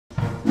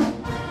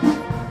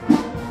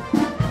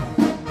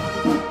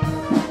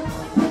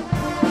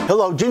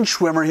Hello, Gene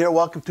Schwimmer here.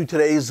 Welcome to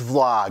today's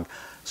vlog.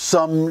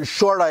 Some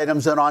short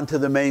items and on to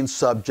the main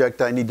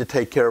subject. I need to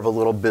take care of a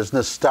little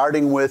business,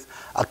 starting with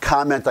a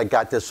comment I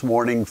got this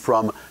morning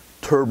from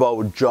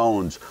Turbo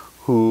Jones,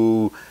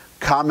 who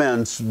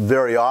comments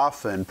very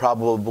often,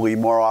 probably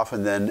more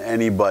often than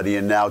anybody,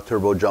 and now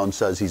Turbo Jones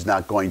says he's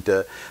not going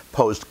to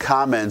post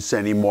comments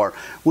anymore,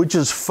 which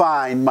is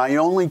fine. My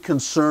only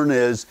concern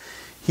is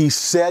he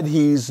said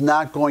he's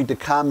not going to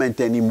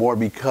comment anymore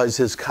because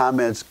his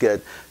comments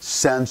get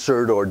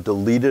censored or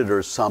deleted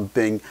or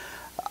something.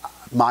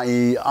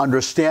 My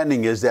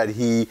understanding is that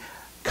he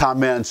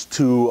comments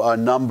to a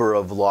number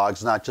of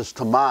vlogs, not just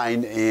to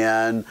mine,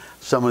 and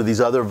some of these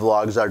other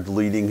vlogs are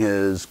deleting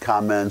his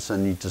comments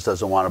and he just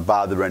doesn't want to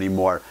bother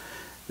anymore.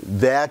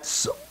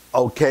 That's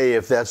okay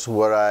if that's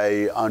what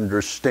I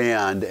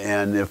understand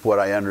and if what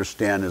I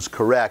understand is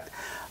correct.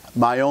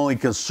 My only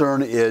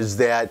concern is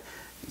that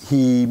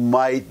he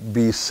might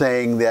be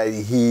saying that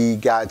he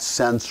got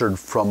censored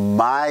from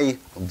my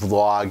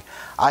vlog.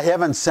 I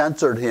haven't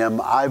censored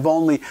him.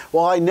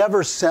 I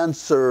never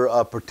censor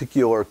a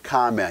particular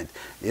comment.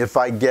 If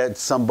I get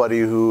somebody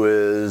who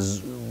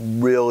is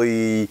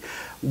really,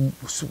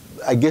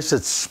 I guess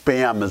it's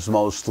spam is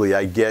mostly.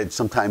 I get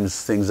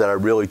sometimes things that are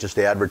really just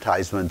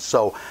advertisements.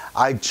 So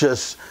I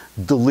just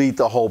delete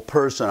the whole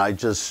person. I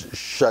just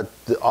shut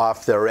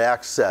off their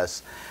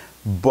access.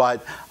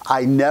 But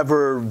I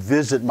never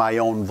visit my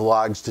own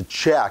vlogs to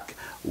check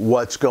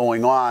what's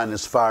going on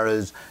as far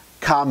as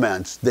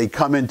comments. They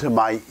come into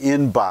my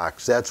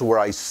inbox. That's where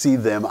I see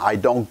them. I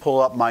don't pull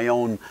up my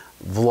own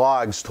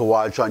vlogs to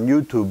watch on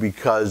YouTube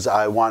because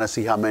I want to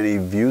see how many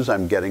views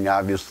I'm getting,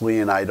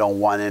 obviously, and I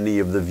don't want any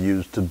of the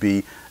views to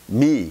be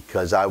me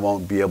because I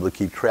won't be able to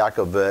keep track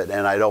of it,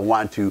 and I don't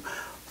want to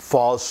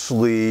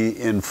falsely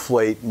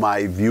inflate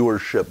my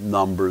viewership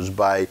numbers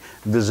by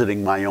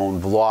visiting my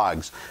own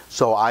vlogs.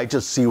 So I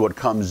just see what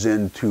comes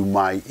into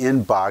my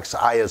inbox.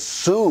 I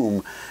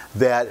assume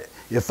that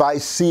if I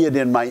see it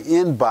in my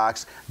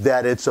inbox,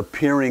 that it's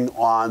appearing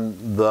on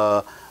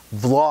the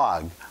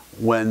vlog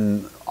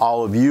when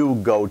all of you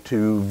go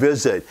to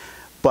visit.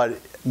 But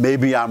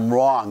maybe I'm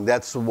wrong.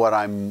 That's what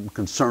I'm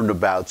concerned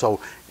about. So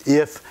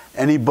if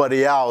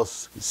anybody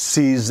else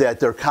sees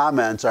that their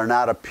comments are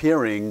not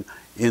appearing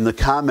in the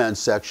comments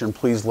section,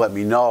 please let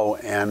me know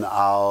and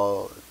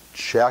I'll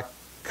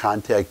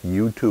contact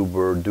YouTube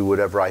or do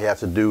whatever I have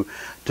to do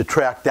to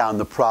track down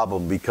the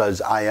problem,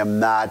 because I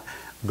am not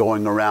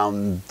going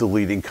around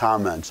deleting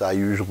comments. I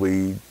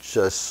usually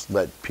just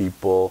let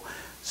people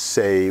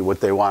say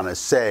what they want to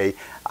say.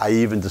 I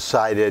even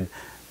decided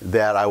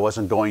that I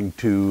wasn't going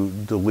to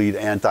delete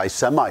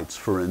anti-Semites,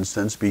 for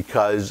instance,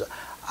 because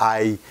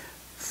I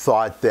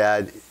thought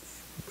that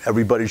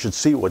everybody should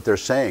see what they're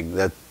saying,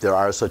 that there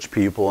are such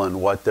people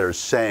and what they're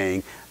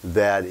saying,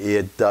 that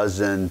it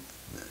doesn't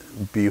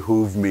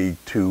behoove me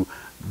to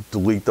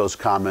delete those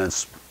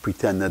comments,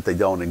 pretend that they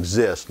don't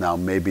exist. Now,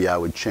 maybe I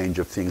would change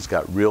if things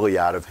got really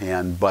out of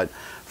hand, but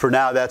for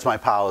now, that's my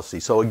policy.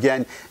 So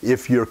again,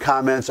 if your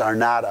comments are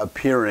not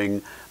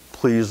appearing,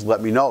 please let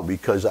me know,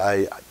 because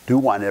I do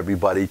want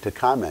everybody to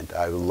comment.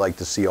 I would like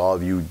to see all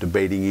of you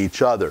debating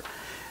each other.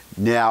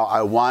 Now,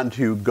 I want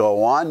to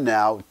go on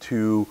now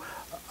to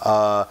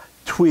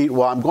tweet.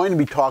 Well, I'm going to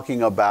be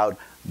talking about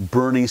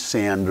Bernie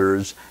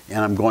Sanders, and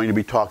I'm going to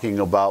be talking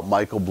about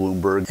Michael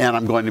Bloomberg, and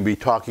I'm going to be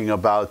talking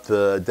about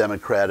the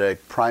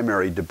Democratic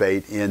primary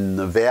debate in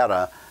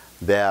Nevada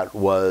that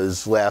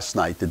was last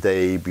night, the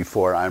day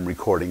before I'm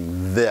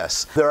recording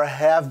this. There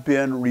have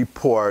been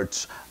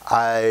reports,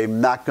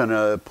 I'm not going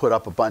to put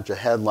up a bunch of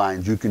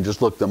headlines, you can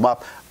just look them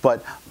up,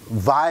 but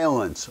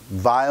violence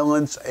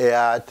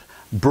at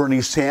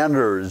Bernie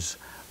Sanders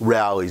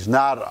rallies,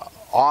 not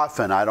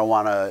often, I don't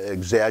want to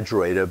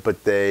exaggerate it,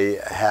 but they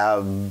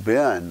have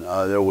been.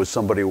 There was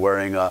somebody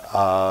wearing it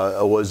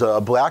was a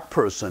black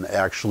person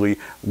actually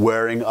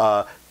wearing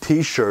a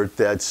t-shirt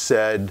that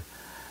said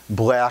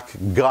 "Black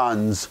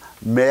Guns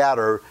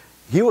Matter."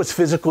 He was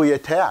physically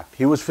attacked.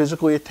 He was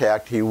physically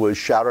attacked. He was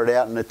shouted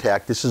at and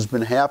attacked. This has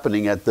been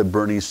happening at the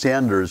Bernie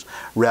Sanders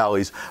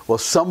rallies. Well,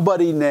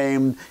 somebody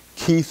named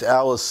Keith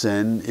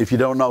Ellison, if you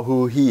don't know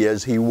who he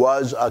is, he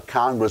was a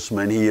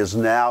congressman. He is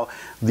now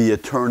the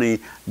Attorney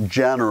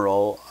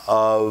General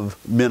of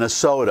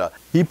Minnesota.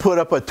 He put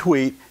up a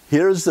tweet.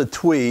 Here's the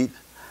tweet.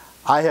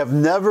 "I have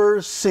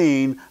never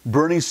seen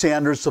Bernie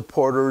Sanders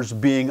supporters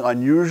being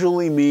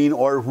unusually mean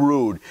or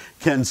rude.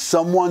 Can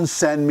someone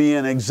send me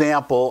an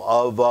example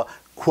of a,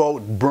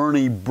 quote,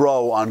 Bernie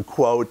bro,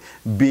 unquote,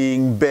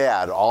 being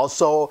bad?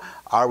 Also,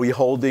 are we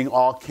holding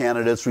all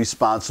candidates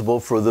responsible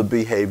for the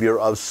behavior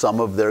of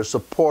some of their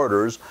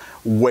supporters?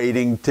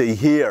 Waiting to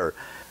hear."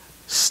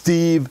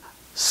 Steve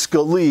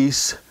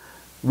Scalise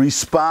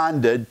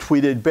responded,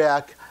 tweeted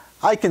back,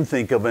 "I can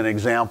think of an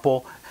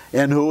example."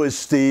 And who is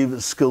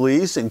Steve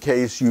Scalise, in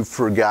case you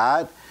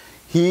forgot?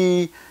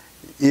 He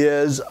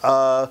is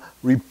a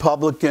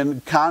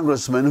Republican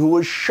congressman who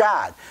was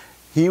shot.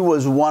 he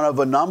was one of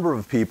a number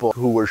of people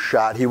who were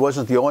shot. He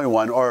wasn't the only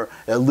one, or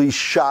at least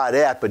shot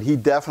at, but he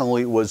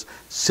definitely was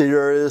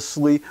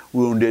seriously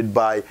wounded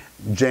by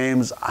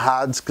James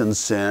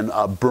Hodgkinson,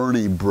 a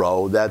Bernie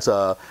bro. That's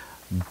a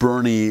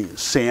Bernie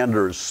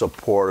Sanders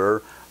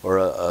supporter, or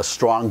a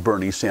strong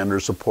Bernie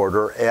Sanders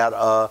supporter, at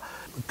a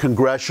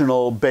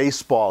congressional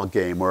baseball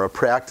game, or a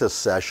practice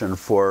session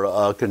for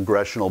a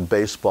congressional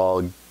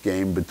baseball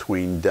game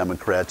between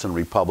Democrats and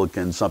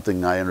Republicans,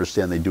 something I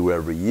understand they do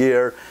every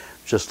year.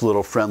 Just a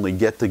little friendly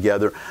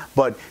get-together.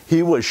 But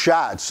he was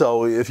shot.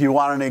 So if you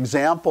want an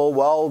example,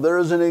 well,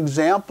 there's an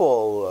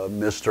example,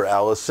 Mr.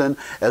 Ellison,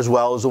 as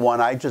well as the one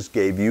I just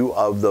gave you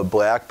of the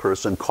black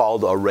person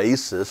called a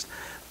racist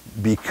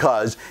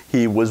because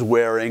he was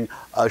wearing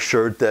a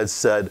shirt that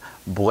said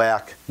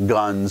 "Black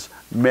Guns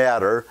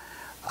Matter."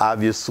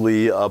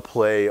 Obviously a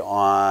play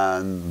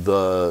on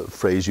the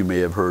phrase you may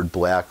have heard,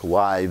 Black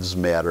Lives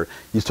Matter.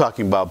 He's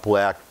talking about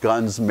Black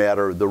Guns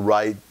Matter, the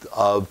right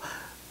of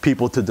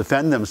people to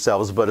defend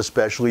themselves, but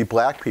especially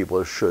black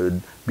people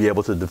should be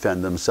able to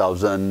defend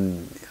themselves.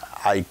 And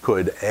I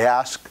could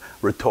ask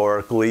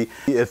rhetorically,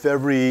 if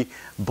every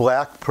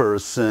black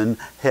person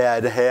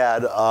had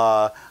had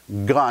a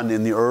gun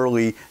in the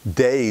early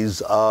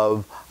days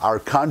of our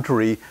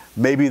country,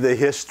 maybe the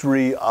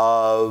history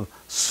of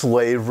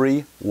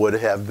slavery would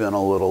have been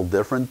a little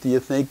different, do you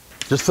think?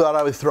 Just thought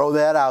I would throw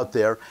that out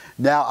there.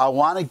 Now, I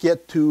want to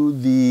get to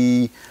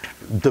the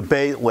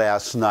debate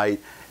last night.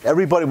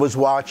 Everybody was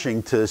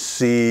watching to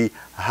see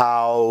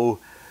how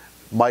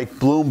Mike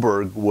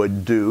Bloomberg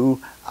would do.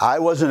 I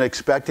wasn't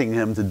expecting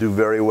him to do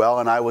very well,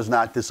 and I was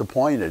not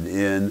disappointed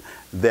in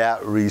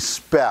that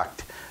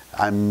respect.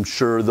 I'm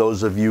sure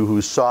those of you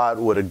who saw it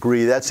would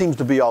agree. That seems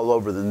to be all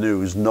over the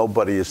news.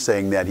 Nobody is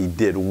saying that he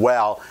did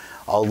well.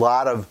 A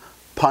lot of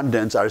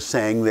pundits are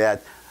saying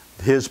that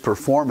his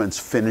performance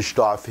finished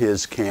off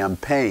his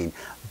campaign.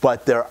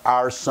 But there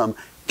are some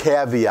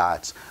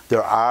caveats.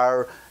 There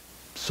are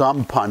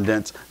some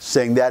pundits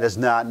saying that is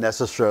not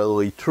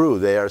necessarily true.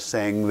 They are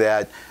saying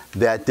that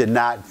that did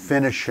not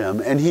finish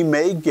him, and he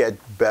may get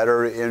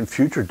better in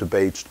future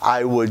debates.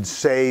 I would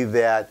say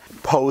that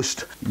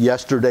post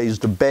yesterday's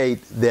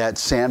debate that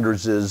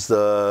Sanders is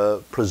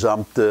the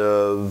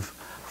presumptive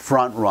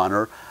front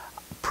runner,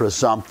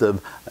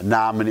 presumptive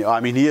nominee.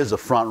 I mean, he is a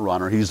front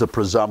runner. He's a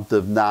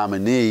presumptive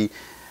nominee.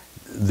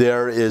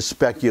 There is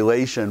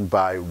speculation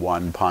by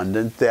one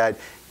pundit that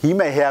he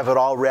may have it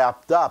all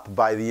wrapped up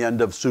by the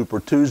end of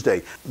Super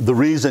Tuesday. The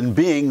reason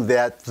being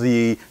that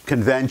the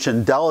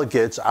convention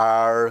delegates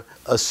are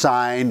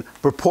assigned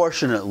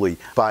proportionately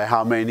by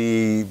how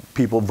many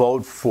people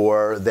vote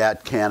for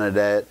that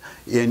candidate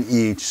in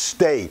each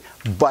state.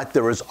 But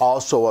there is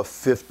also a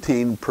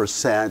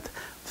 15%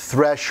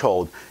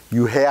 threshold.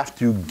 You have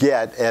to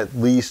get at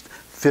least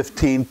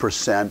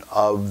 15%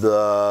 of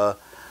the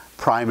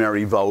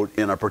primary vote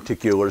in a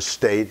particular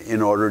state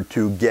in order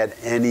to get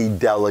any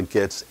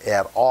delegates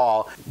at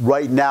all.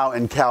 Right now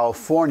in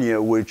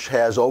California, which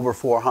has over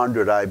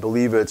 400, I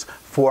believe it's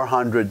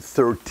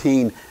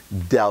 413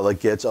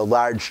 delegates, a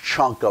large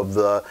chunk of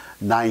the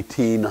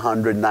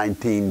 1900,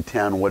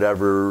 1910,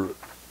 whatever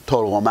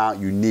total amount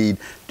you need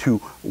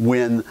to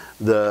win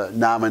the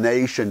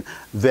nomination,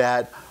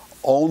 that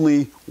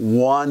only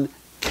one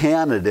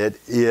candidate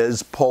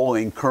is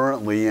polling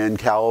currently in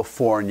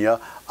California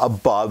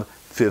above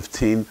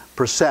 15%.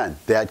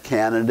 That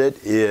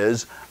candidate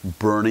is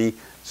Bernie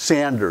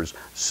Sanders.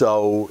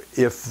 So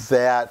if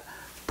that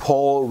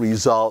poll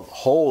result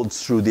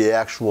holds through the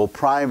actual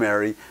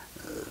primary,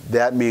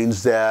 that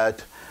means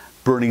that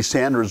Bernie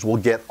Sanders will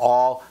get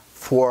all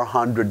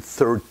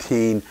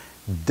 413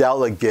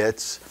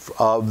 delegates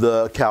of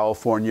the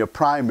California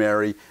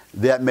primary.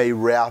 That may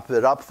wrap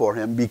it up for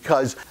him,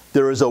 because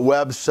there is a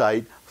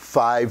website,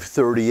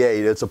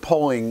 538. It's a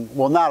polling,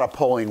 well, not a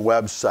polling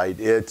website,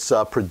 it's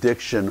a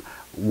prediction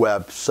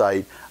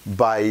website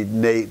by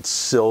Nate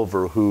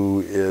Silver,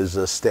 who is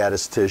a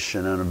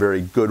statistician and a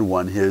very good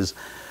one. His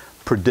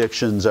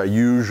predictions are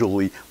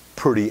usually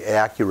pretty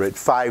accurate.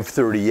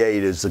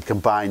 538 is the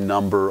combined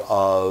number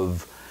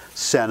of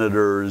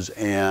senators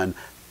and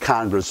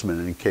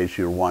congressmen, in case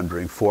you're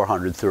wondering.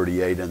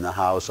 438 in the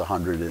House,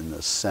 100 in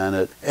the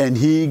Senate. And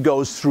he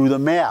goes through the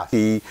math.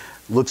 He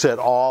looks at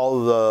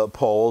all the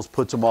polls,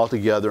 puts them all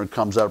together, and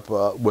comes up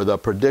with a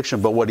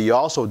prediction. But what he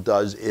also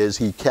does is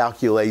he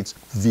calculates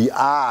the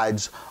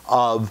odds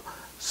of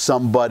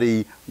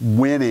somebody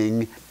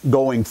winning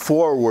going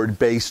forward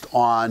based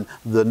on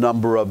the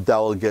number of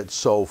delegates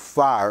so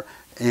far.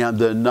 And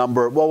the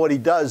number, well, what he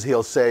does,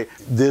 he'll say,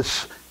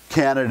 this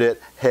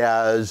candidate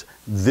has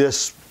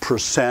this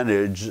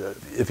percentage,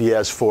 if he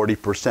has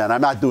 40%.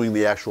 I'm not doing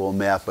the actual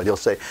math, but he'll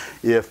say,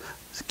 if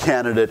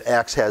candidate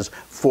X has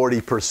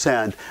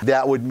 40%,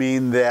 that would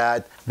mean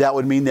that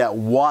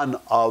one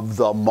of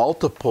the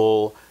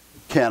multiple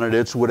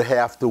candidates would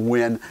have to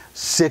win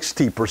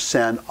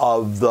 60%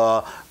 of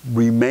the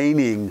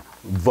remaining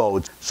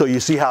votes. So you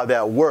see how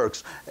that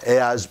works.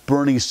 As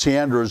Bernie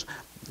Sanders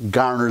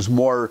garners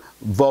more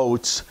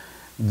votes,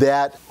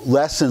 that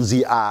lessens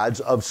the odds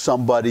of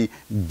somebody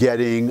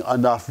getting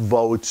enough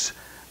votes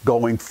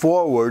going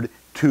forward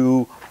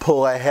to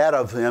pull ahead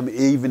of him,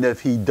 even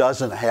if he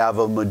doesn't have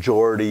a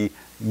majority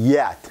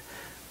yet.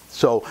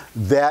 So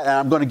that, and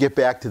I'm going to get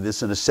back to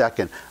this in a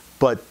second,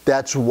 but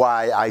that's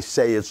why I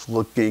say it's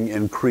looking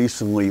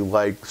increasingly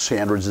like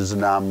Sanders is a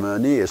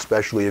nominee,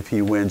 especially if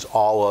he wins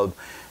all of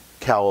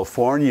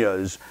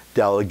California's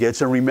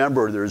delegates. And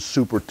remember, there's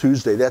Super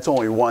Tuesday. That's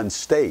only one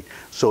state.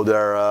 So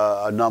there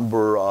are a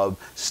number of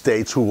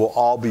states who will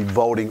all be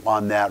voting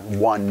on that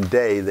one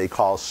day they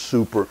call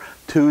Super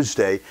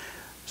Tuesday.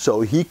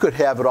 So he could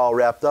have it all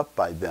wrapped up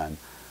by then.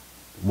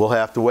 We'll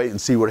have to wait and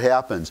see what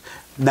happens.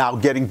 Now,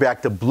 getting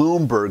back to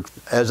Bloomberg,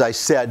 as I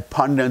said,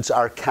 pundits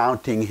are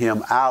counting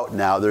him out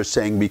now. They're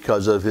saying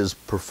because of his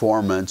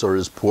performance or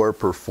his poor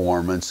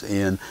performance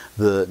in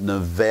the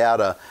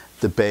Nevada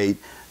debate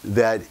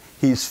that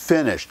he's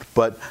finished.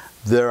 But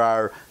there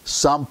are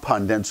some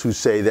pundits who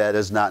say that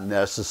is not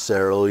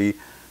necessarily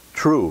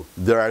true.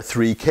 There are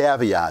three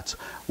caveats.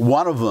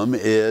 One of them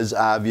is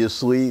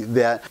obviously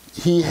that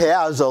he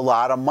has a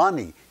lot of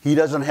money. He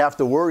doesn't have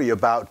to worry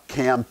about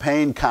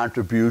campaign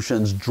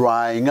contributions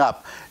drying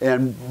up.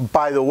 And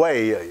by the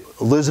way,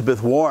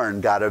 Elizabeth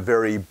Warren got a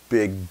very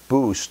big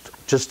boost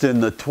just in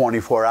the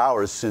 24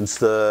 hours since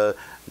the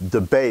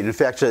debate. In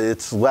fact,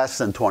 it's less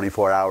than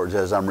 24 hours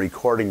as I'm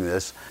recording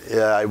this.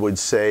 I would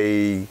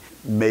say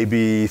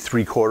maybe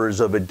 3/4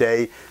 of a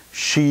day.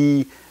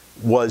 She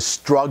was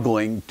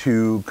struggling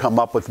to come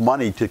up with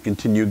money to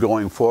continue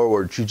going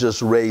forward. She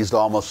just raised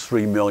almost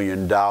 $3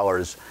 million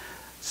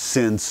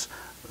since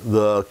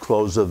the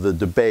close of the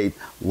debate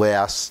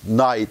last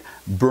night.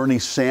 Bernie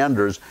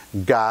Sanders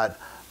got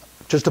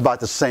just about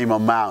the same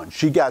amount.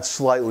 She got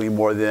slightly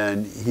more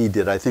than he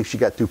did. I think she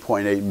got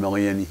 2.8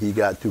 million. He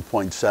got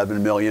 2.7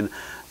 million.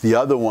 The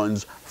other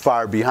ones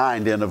far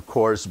behind. And of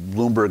course,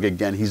 Bloomberg,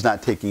 again, he's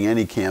not taking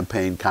any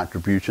campaign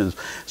contributions.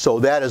 So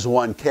that is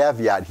one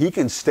caveat. He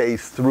can stay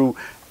through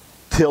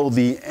till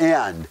the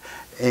end.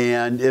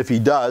 And if he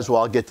does,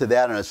 well, I'll get to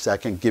that in a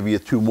second, give you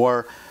two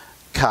more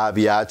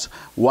caveats.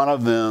 One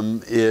of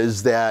them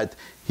is that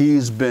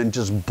he's been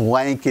just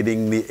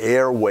blanketing the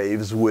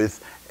airwaves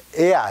with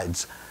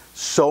ads.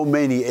 So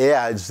many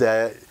ads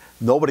that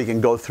nobody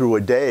can go through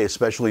a day,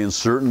 especially in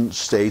certain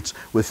states,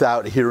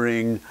 without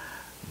hearing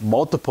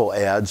multiple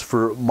ads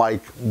for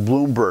Mike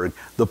Bloomberg.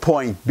 The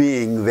point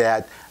being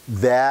that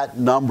that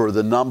number,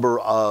 the number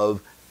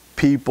of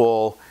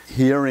people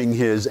hearing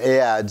his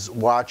ads,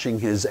 watching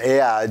his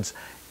ads,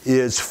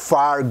 is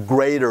far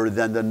greater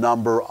than the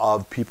number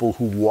of people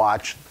who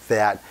watched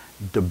that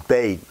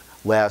debate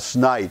last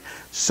night.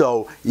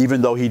 So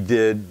even though he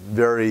did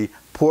very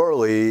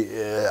poorly,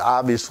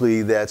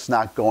 obviously that's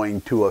not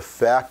going to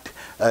affect,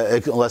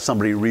 unless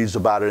somebody reads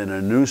about it in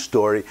a news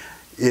story,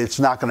 it's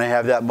not going to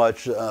have that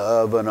much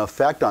of an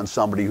effect on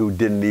somebody who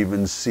didn't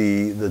even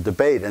see the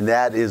debate. And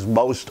that is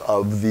most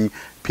of the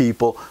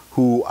people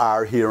who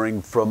are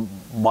hearing from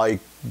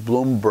Mike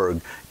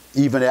Bloomberg.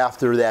 Even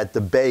after that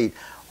debate,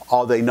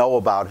 all they know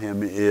about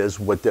him is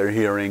what they're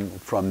hearing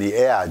from the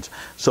ads.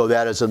 So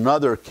that is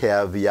another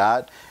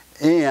caveat.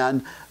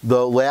 And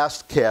the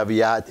last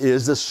caveat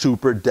is the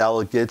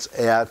superdelegates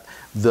at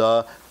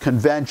the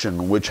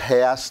convention, which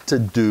has to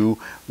do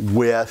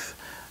with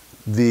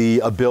the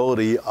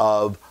ability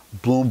of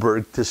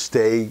Bloomberg to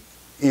stay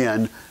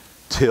in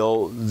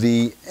till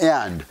the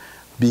end.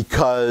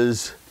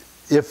 Because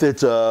if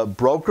it's a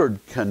brokered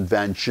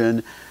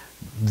convention,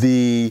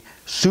 the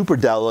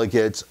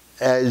superdelegates,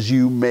 as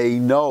you may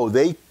know,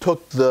 they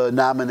took the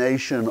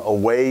nomination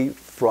away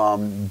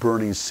from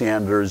Bernie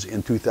Sanders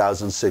in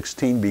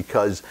 2016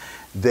 because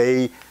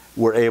they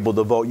were able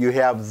to vote. You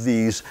have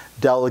these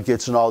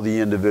delegates in all the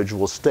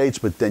individual states,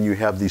 but then you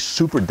have these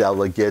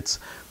superdelegates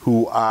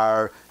who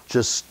are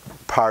just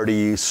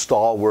party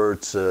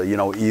stalwarts,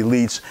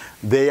 elites.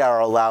 They are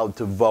allowed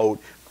to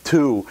vote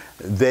too.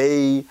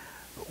 They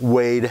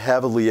weighed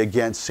heavily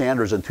against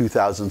Sanders in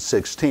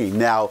 2016.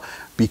 Now,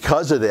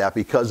 because of that,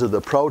 because of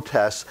the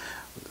protests,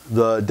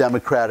 the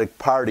Democratic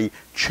Party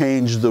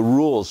changed the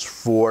rules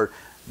for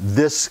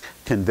this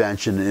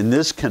convention. In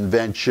this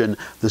convention,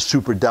 the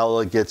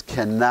superdelegates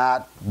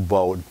cannot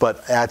vote,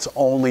 but that's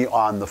only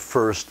on the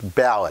first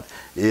ballot.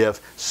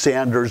 If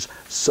Sanders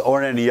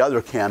or any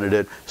other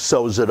candidate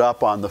sews it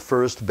up on the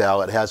first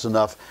ballot, has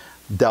enough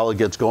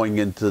delegates going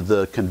into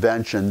the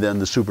convention, then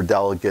the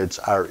superdelegates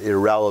are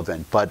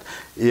irrelevant. But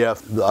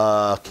if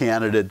the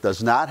candidate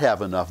does not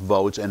have enough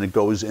votes and it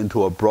goes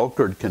into a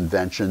brokered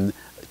convention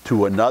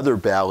to another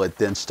ballot,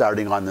 then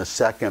starting on the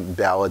second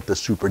ballot, the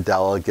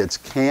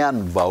superdelegates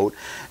can vote,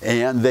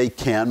 and they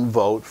can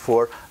vote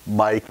for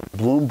Mike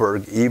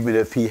Bloomberg, even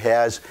if he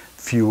has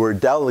fewer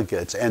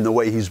delegates. And the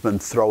way he's been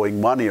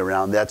throwing money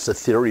around, that's a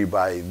theory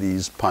by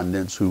these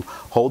pundits who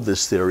hold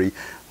this theory,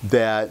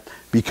 that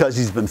because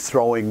he's been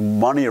throwing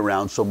money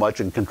around so much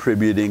and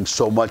contributing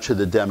so much to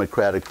the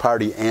Democratic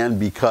Party, and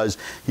because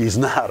he's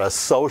not a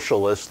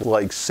socialist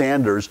like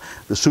Sanders,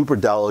 the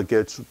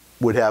superdelegates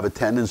would have a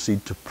tendency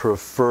to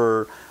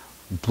prefer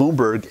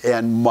Bloomberg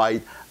and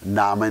might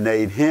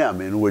nominate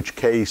him, in which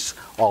case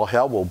all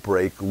hell will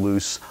break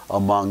loose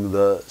among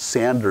the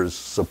Sanders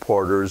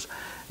supporters.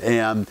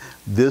 And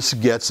this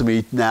gets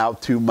me now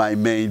to my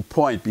main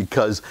point,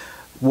 because,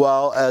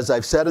 well, as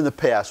I've said in the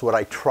past, what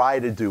I try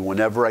to do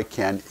whenever I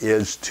can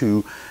is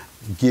to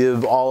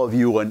give all of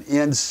you an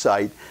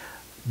insight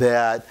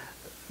that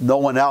no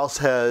one else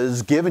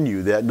has given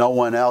you, that no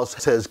one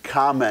else has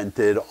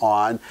commented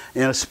on,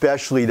 and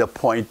especially to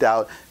point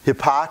out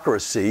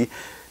hypocrisy.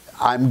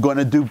 I'm going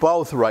to do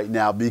both right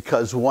now,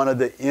 because one of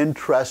the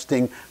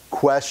interesting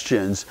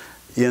questions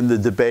in the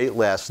debate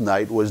last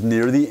night was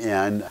near the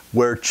end,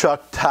 where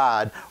Chuck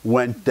Todd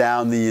went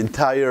down the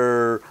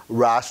entire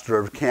roster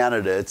of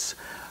candidates,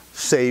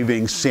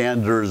 saving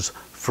Sanders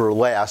for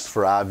last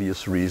for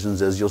obvious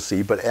reasons, as you'll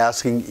see, but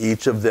asking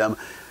each of them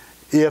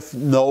if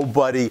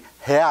nobody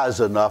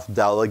has enough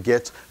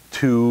delegates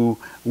to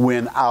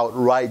win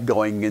outright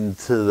going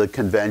into the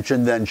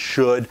convention, then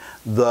should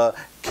the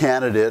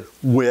candidate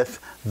with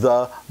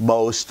the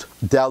most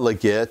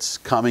delegates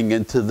coming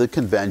into the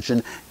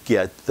convention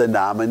get the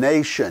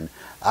nomination.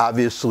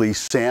 Obviously,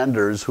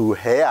 Sanders, who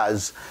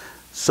has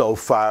so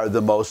far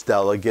the most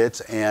delegates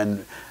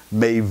and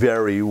may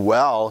very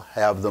well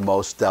have the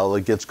most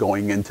delegates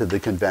going into the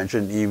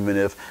convention, even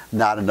if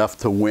not enough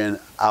to win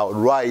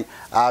outright,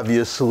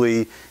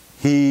 obviously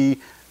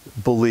he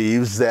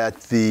believes that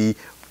the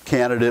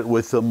candidate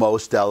with the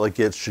most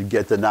delegates should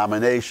get the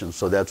nomination.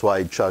 So that's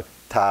why Chuck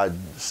Todd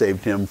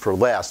saved him for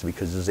last,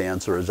 because his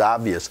answer is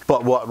obvious.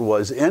 But what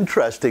was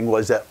interesting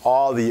was that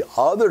all the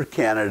other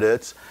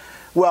candidates,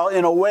 well,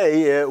 in a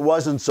way, it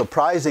wasn't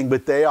surprising,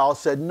 but they all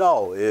said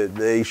no.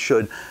 They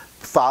should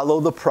follow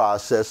the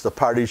process. The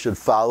party should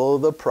follow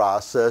the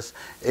process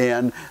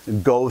and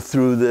go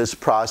through this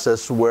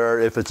process where,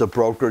 if it's a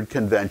brokered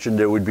convention,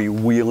 there would be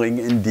wheeling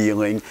and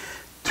dealing.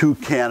 Two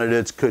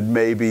candidates could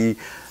maybe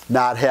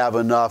not have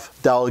enough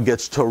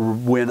delegates to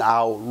win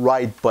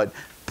outright, but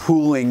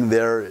pooling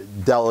their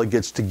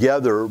delegates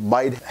together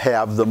might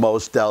have the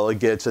most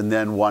delegates, and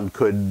then one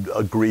could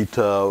agree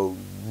to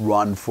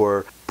run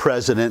for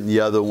president and the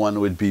other one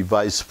would be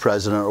vice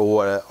president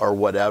or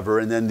whatever,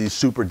 and then these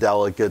super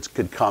delegates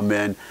could come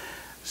in.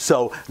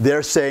 So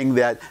they're saying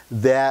that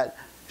that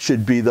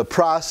should be the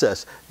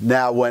process.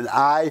 Now, when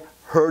I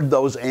heard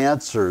those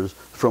answers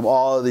from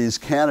all of these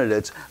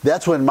candidates,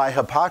 that's when my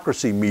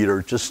hypocrisy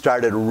meter just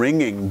started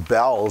ringing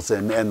bells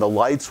and the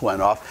lights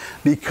went off,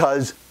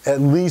 because at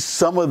least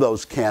some of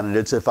those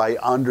candidates, if I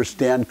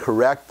understand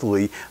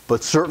correctly,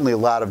 but certainly a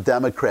lot of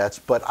Democrats,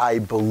 but I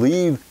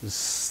believe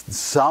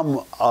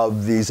some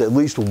of these, at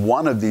least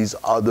one of these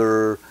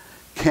other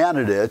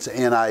candidates,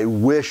 and I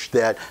wish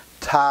that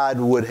Todd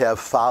would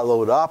have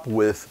followed up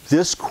with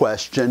this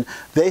question,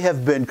 they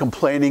have been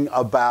complaining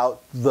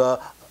about the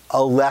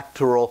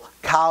Electoral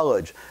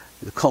College,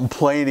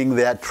 complaining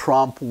that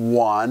Trump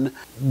won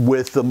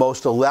with the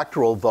most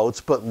electoral votes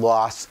but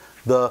lost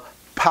the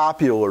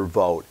popular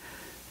vote.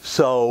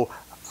 So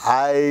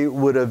I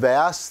would have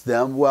asked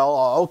them,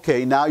 well,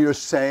 okay, now you're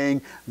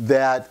saying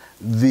that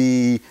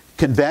the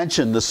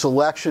convention, the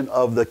selection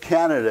of the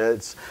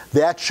candidates,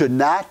 that should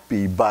not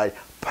be by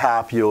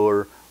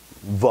popular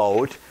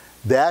vote.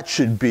 That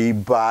should be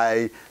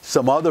by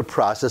some other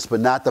process,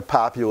 but not the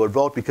popular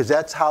vote, because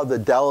that's how the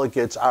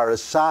delegates are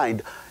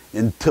assigned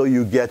until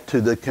you get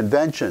to the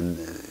convention.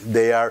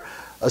 They are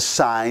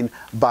assigned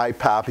by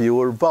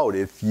popular vote.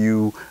 If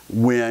you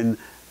win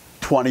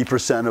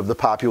 20% of the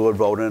popular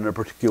vote in a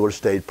particular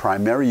state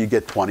primary, you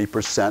get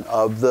 20%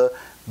 of the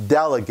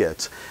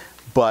delegates.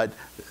 But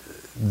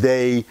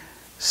they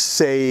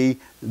say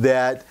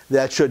that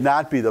that should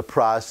not be the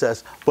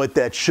process, but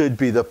that should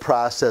be the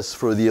process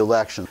for the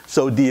election.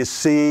 So do you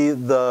see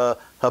the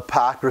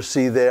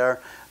hypocrisy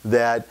there?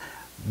 That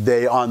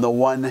they, on the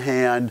one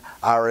hand,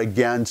 are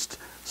against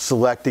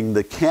selecting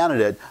the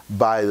candidate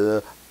by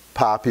the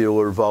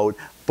popular vote,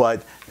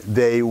 but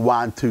they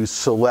want to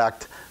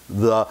select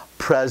the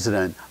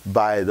president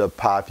by the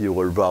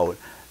popular vote.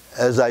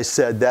 As I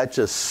said, that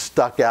just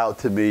stuck out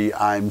to me.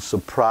 I'm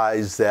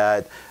surprised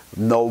that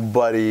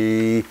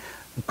nobody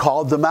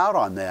called them out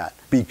on that,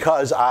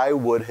 because I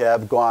would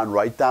have gone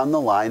right down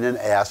the line and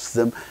asked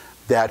them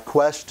that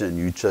question.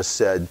 You just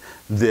said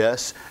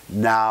this,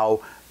 now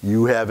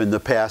you have in the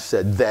past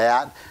said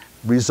that,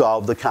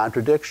 resolve the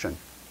contradiction.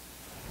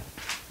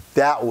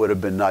 That would have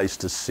been nice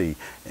to see.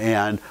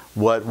 And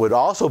what would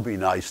also be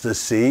nice to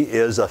see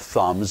is a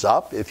thumbs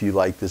up if you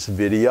like this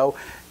video.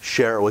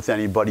 Share it with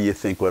anybody you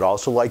think would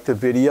also like the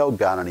video.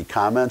 Got any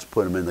comments?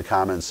 Put them in the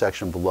comments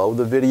section below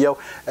the video,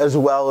 as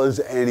well as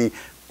any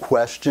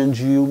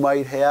questions you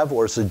might have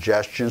or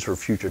suggestions for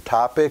future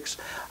topics.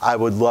 I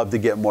would love to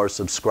get more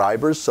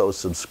subscribers, so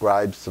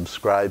subscribe,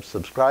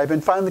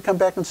 and finally come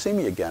back and see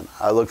me again.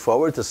 I look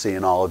forward to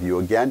seeing all of you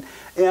again,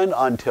 and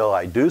until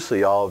I do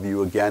see all of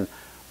you again,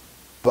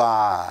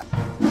 bye.